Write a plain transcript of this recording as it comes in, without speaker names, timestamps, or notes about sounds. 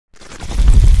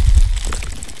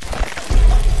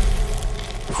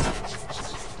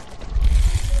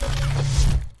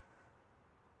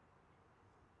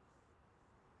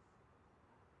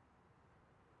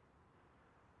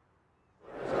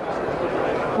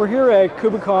We're here at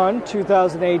KubeCon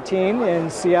 2018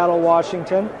 in Seattle,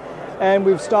 Washington, and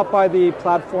we've stopped by the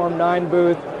Platform9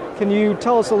 booth. Can you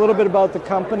tell us a little bit about the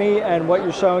company and what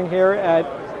you're showing here at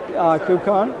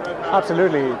KubeCon?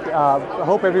 Absolutely. I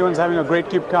hope everyone's having a great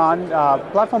KubeCon.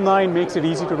 Platform9 makes it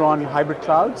easy to run hybrid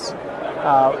clouds.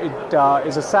 It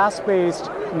is a SaaS-based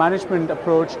management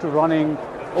approach to running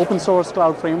open source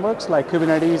cloud frameworks like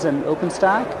Kubernetes and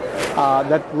OpenStack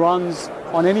that runs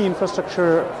on any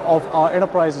infrastructure of our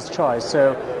enterprise's choice.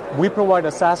 So we provide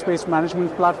a SaaS-based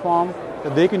management platform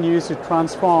that they can use to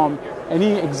transform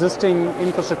any existing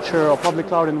infrastructure or public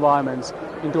cloud environments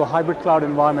into a hybrid cloud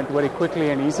environment very quickly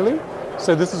and easily.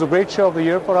 So this is a great show of the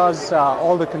year for us.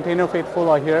 All the container faithful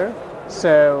are here.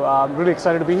 So I'm really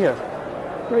excited to be here.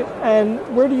 Great. And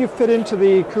where do you fit into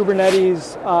the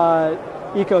Kubernetes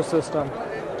ecosystem?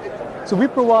 So we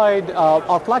provide,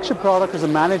 our flagship product is a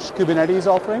managed Kubernetes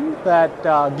offering that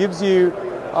gives you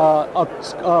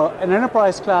an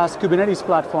enterprise class Kubernetes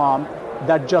platform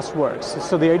that just works.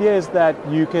 So the idea is that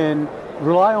you can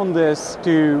rely on this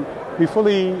to be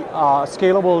fully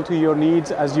scalable to your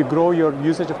needs as you grow your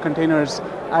usage of containers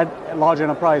at large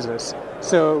enterprises.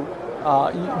 So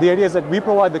the idea is that we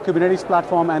provide the Kubernetes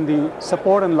platform and the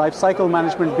support and lifecycle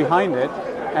management behind it,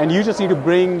 and you just need to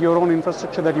bring your own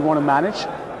infrastructure that you want to manage,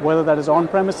 whether that is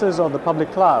on-premises or the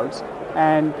public clouds,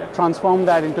 and transform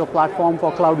that into a platform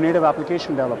for cloud-native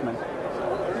application development.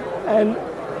 And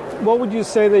what would you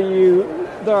say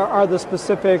that there are the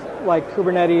specific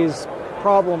Kubernetes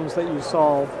problems that you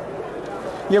solve?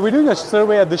 Yeah, we're doing a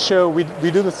survey at the show. We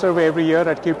do the survey every year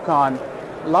at KubeCon.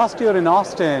 Last year in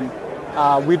Austin,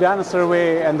 we ran a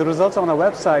survey, and the results are on our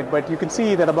website, but you can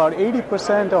see that about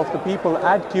 80% of the people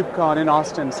at KubeCon in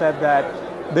Austin said that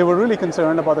they were really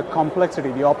concerned about the complexity,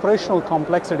 the operational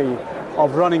complexity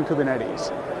of running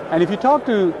Kubernetes. And if you talk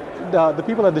to the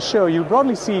people at the show, you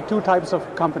broadly see two types of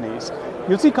companies.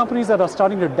 You'll see companies that are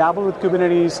starting to dabble with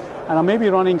Kubernetes and are maybe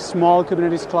running small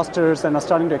Kubernetes clusters and are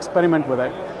starting to experiment with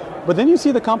it. But then you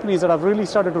see the companies that have really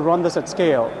started to run this at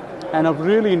scale and have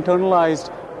really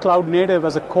internalized cloud native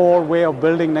as a core way of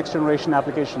building next generation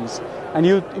applications. And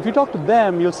if you talk to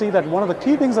them, you'll see that one of the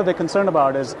key things that they're concerned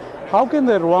about is how can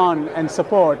they run and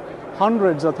support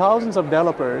hundreds or thousands of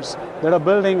developers that are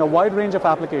building a wide range of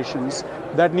applications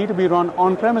that need to be run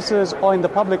on premises or in the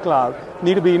public cloud,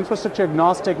 need to be infrastructure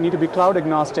agnostic, need to be cloud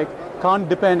agnostic, can't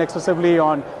depend excessively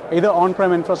on either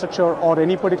on-prem infrastructure or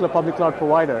any particular public cloud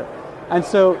provider. And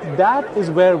so that is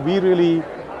where we really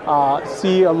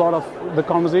see a lot of the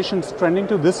conversations trending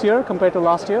to this year compared to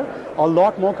last year. A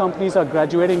lot more companies are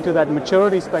graduating to that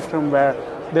maturity spectrum where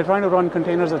they're trying to run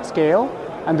containers at scale,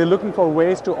 and they're looking for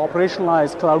ways to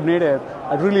operationalize cloud native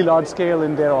at really large scale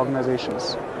in their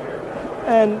organizations.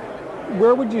 And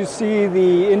where would you see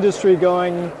the industry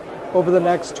going over the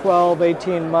next 12,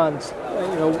 18 months?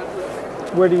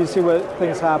 Where do you see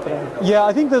things happening? Yeah,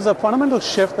 I think there's a fundamental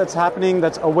shift that's happening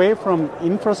that's away from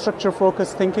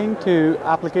infrastructure-focused thinking to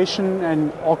application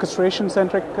and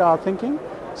orchestration-centric thinking.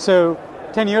 So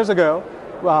 10 years ago,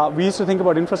 we used to think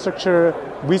about infrastructure,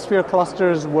 vSphere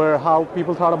clusters were how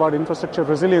people thought about infrastructure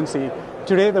resiliency.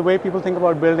 Today, the way people think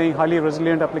about building highly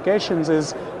resilient applications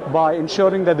is by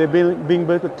ensuring that they're being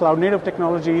built with cloud-native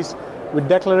technologies, with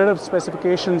declarative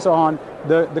specifications on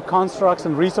the constructs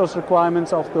and resource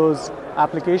requirements of those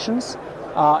applications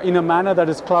in a manner that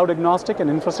is cloud agnostic and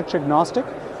infrastructure agnostic.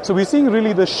 So we're seeing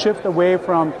really the shift away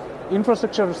from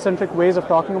infrastructure-centric ways of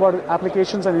talking about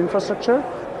applications and infrastructure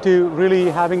to really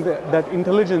having that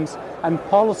intelligence and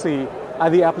policy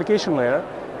at the application layer.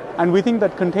 And we think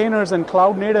that containers and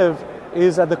cloud native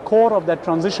is at the core of that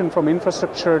transition from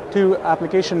infrastructure to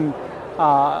application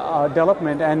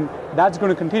development, and that's going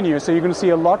to continue. So you're going to see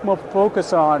a lot more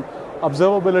focus on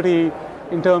observability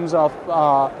in terms of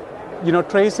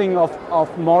tracing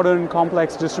of modern,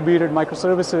 complex, distributed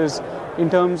microservices, in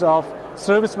terms of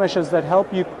service meshes that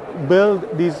help you build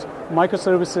these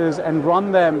microservices and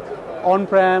run them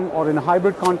on-prem or in a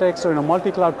hybrid context or in a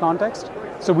multi-cloud context.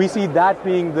 So we see that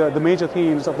being the major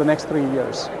themes of the next 3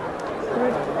 years.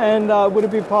 Great. And would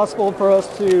it be possible for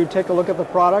us to take a look at the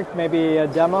product, maybe a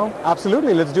demo?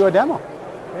 Absolutely, let's do a demo.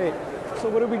 Great. So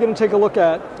what are we going to take a look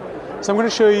at? So I'm going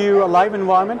to show you a live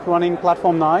environment running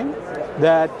Platform9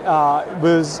 that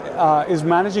is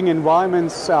managing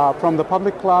environments from the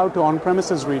public cloud to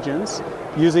on-premises regions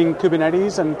using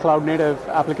Kubernetes and cloud-native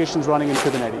applications running in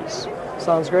Kubernetes.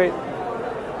 Sounds great.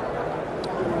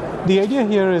 The idea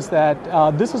here is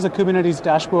that this is a Kubernetes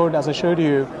dashboard, as I showed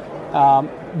you.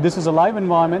 This is a live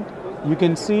environment. You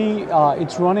can see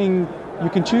it's running. You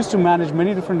can choose to manage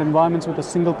many different environments with a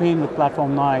single pane with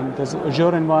Platform9. There's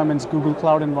Azure environments, Google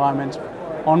Cloud environments,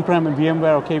 on-prem and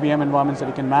VMware or KVM environments that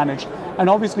you can manage. And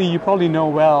obviously, you probably know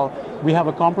well, we have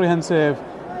a comprehensive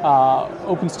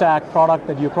OpenStack product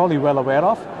that you're probably well aware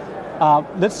of.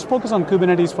 Let's focus on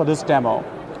Kubernetes for this demo.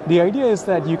 The idea is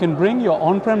that you can bring your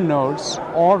on-prem nodes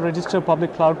or register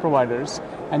public cloud providers,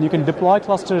 and you can deploy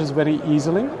clusters very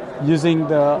easily using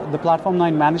the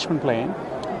Platform9 management plane.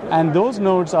 And those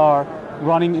nodes are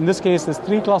running, in this case, there's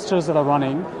 3 clusters that are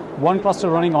running, one cluster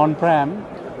running on-prem,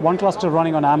 one cluster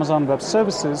running on Amazon Web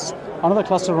Services, another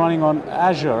cluster running on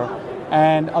Azure.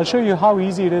 And I'll show you how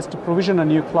easy it is to provision a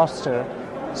new cluster.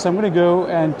 So I'm going to go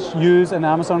and use an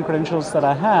Amazon credentials that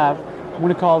I have. I'm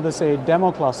going to call this a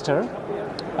demo cluster.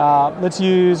 Let's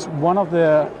use one of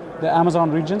the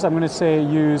Amazon regions. I'm going to say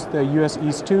use the US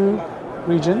East 2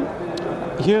 region.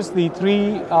 Here's the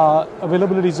 3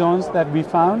 availability zones that we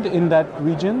found in that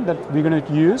region that we're going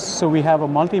to use. So we have a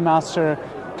multi-master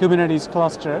Kubernetes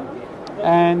cluster.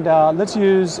 And let's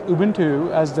use Ubuntu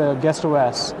as the guest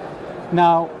OS.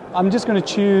 Now, I'm just going to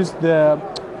choose the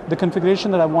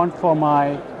configuration that I want for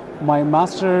my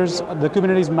masters, the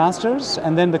Kubernetes masters,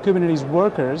 and then the Kubernetes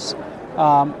workers.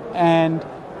 And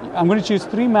I'm going to choose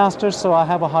 3 masters, so I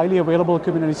have a highly available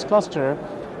Kubernetes cluster.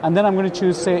 And then I'm going to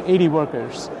choose, say, 80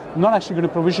 workers. I'm not actually going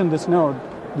to provision this node,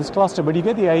 this cluster, but you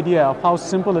get the idea of how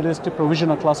simple it is to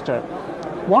provision a cluster.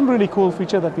 One really cool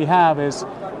feature that we have is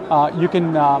you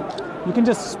can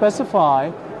just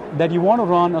specify that you want to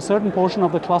run a certain portion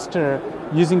of the cluster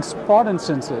using spot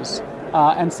instances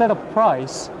and set a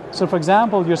price. So for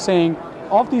example, you're saying,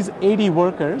 of these 80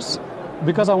 workers,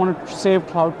 because I want to save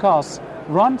cloud costs,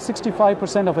 run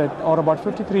 65% of it, or about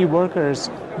 53 workers,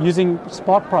 using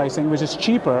spot pricing, which is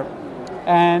cheaper.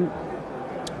 And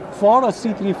for a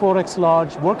C3-4X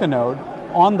large worker node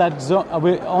on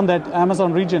that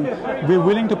Amazon region, we're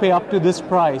willing to pay up to this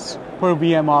price per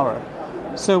VM hour.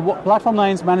 So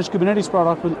Platform9's managed Kubernetes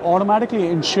product will automatically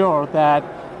ensure that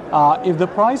if the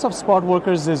price of spot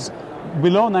workers is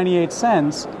below 98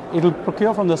 cents, it'll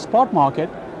procure from the spot market,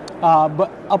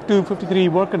 but up to 53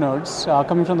 worker nodes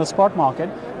coming from the spot market.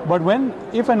 But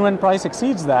if and when price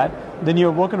exceeds that, then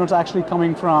your worker nodes are actually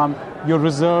coming from your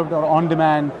reserved or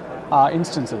on-demand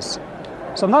instances.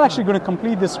 So I'm not actually going to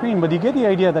complete this screen, but you get the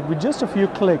idea that with just a few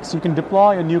clicks, you can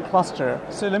deploy a new cluster.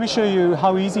 So let me show you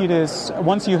how easy it is.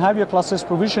 Once you have your clusters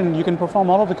provisioned, you can perform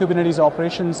all of the Kubernetes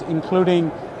operations,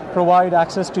 including provide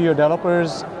access to your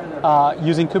developers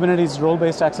using Kubernetes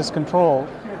role-based access control.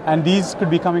 And these could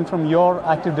be coming from your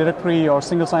Active Directory or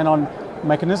single sign-on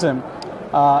mechanism.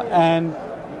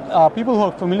 People who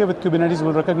are familiar with Kubernetes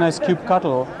will recognize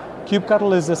kubectl.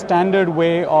 Kubectl is a standard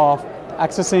way of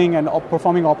accessing and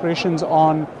performing operations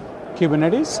on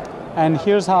Kubernetes. And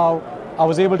here's how I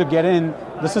was able to get in.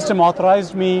 The system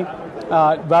authorized me,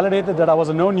 validated that I was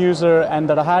a known user and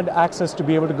that I had access to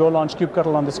be able to go launch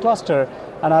kubectl on this cluster.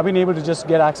 And I've been able to just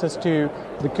get access to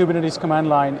the Kubernetes command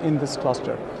line in this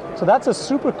cluster. So that's a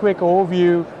super quick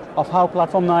overview of how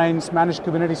Platform9's managed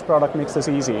Kubernetes product makes this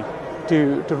easy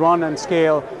to run and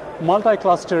scale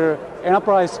multi-cluster,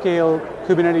 enterprise-scale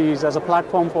Kubernetes as a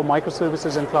platform for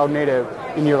microservices and cloud native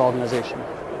in your organization.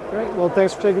 Great. Well,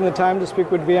 thanks for taking the time to speak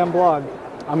with VMblog.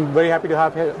 I'm very happy to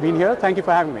have been here. Thank you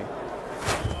for having me.